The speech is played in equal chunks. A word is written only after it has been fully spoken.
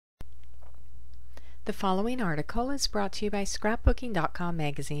The following article is brought to you by Scrapbooking.com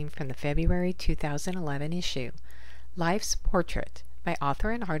magazine from the February 2011 issue. Life's Portrait by author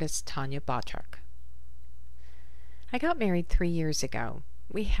and artist Tanya Botchak. I got married 3 years ago.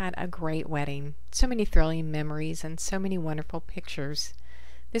 We had a great wedding, so many thrilling memories and so many wonderful pictures.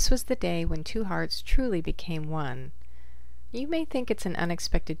 This was the day when two hearts truly became one. You may think it's an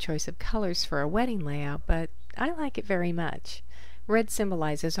unexpected choice of colors for a wedding layout, but I like it very much. Red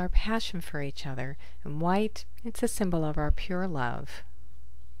symbolizes our passion for each other, and white, it's a symbol of our pure love.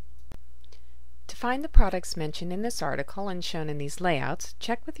 To find the products mentioned in this article and shown in these layouts,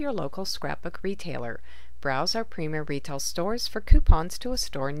 check with your local scrapbook retailer. Browse our premier retail stores for coupons to a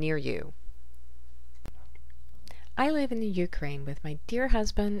store near you. I live in the Ukraine with my dear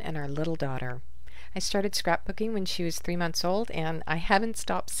husband and our little daughter. I started scrapbooking when she was 3 months old, and I haven't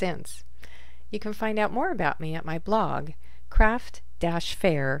stopped since. You can find out more about me at my blog,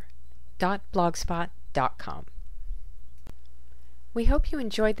 craft-fair.blogspot.com. We hope you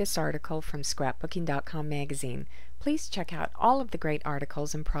enjoyed this article from Scrapbooking.com magazine. Please check out all of the great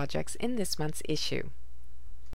articles and projects in this month's issue.